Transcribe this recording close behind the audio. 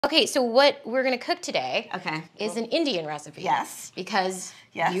Okay, so what we're going to cook today is an Indian recipe. Yes. Because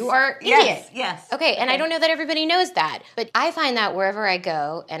you are Indian. Yes. Okay, and I don't know that everybody knows that, but I find that wherever I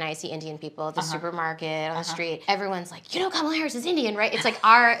go and I see Indian people at the supermarket, on the street, everyone's like, you know Kamala Harris is Indian, right? It's like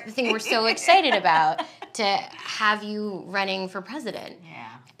the thing we're so excited about to have you running for president. Yeah.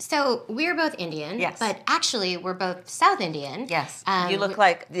 So we're both Indian, but actually we're both South Indian. Yes. You look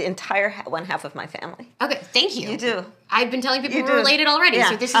like the entire one half of my family. Okay, thank you. You do. I've been telling people we're related already,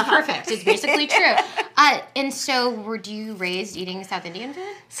 so this is perfect. It's basically true. And so were you raised eating South Indian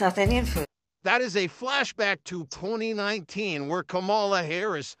food? South Indian food. That is a flashback to 2019, where Kamala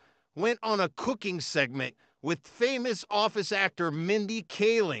Harris went on a cooking segment with famous Office actor Mindy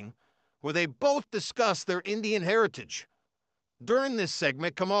Kaling, where they both discussed their Indian heritage. During this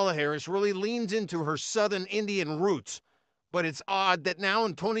segment, Kamala Harris really leans into her Southern Indian roots, but it's odd that now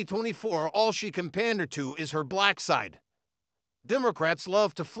in 2024, all she can pander to is her black side. Democrats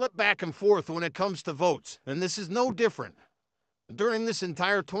love to flip back and forth when it comes to votes, and this is no different. During this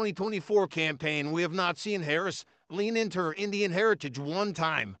entire 2024 campaign, we have not seen Harris lean into her Indian heritage one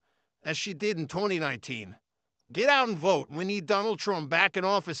time, as she did in 2019. Get out and vote. We need Donald Trump back in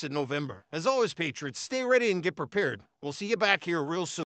office in November. As always, Patriots, stay ready and get prepared. We'll see you back here real soon.